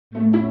The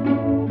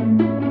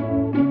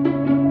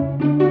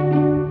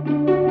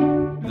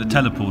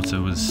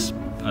teleporter was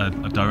a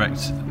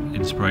direct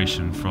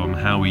inspiration from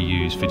how we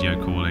use video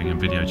calling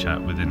and video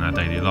chat within our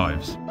daily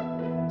lives.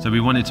 So we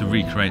wanted to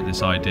recreate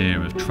this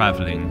idea of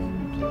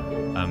travelling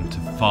to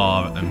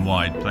far and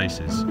wide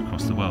places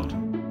across the world.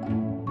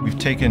 We've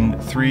taken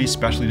 3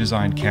 specially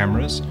designed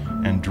cameras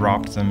and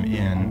dropped them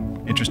in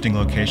interesting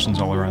locations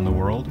all around the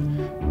world.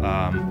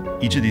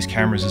 Each of these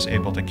cameras is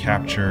able to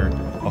capture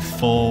a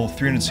full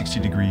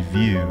 360-degree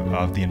view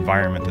of the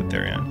environment that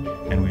they're in.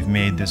 And we've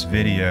made this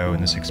video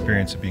and this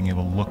experience of being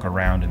able to look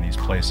around in these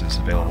places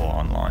available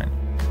online.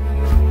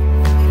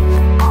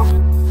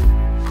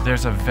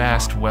 There's a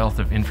vast wealth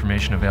of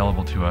information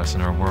available to us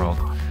in our world,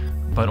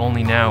 but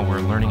only now we're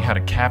learning how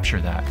to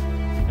capture that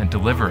and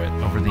deliver it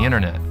over the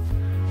internet.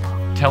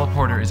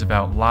 Teleporter is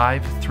about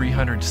live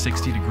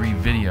 360-degree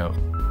video,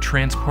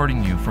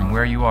 transporting you from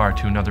where you are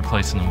to another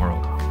place in the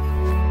world.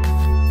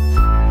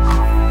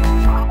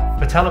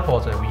 For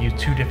Teleporter, we use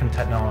 2 different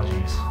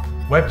technologies.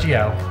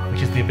 WebGL,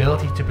 which is the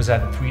ability to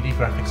present 3D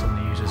graphics on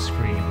the user's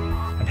screen,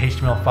 and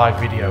HTML5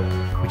 video,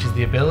 which is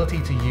the ability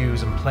to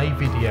use and play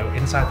video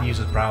inside the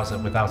user's browser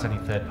without any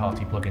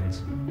third-party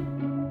plugins.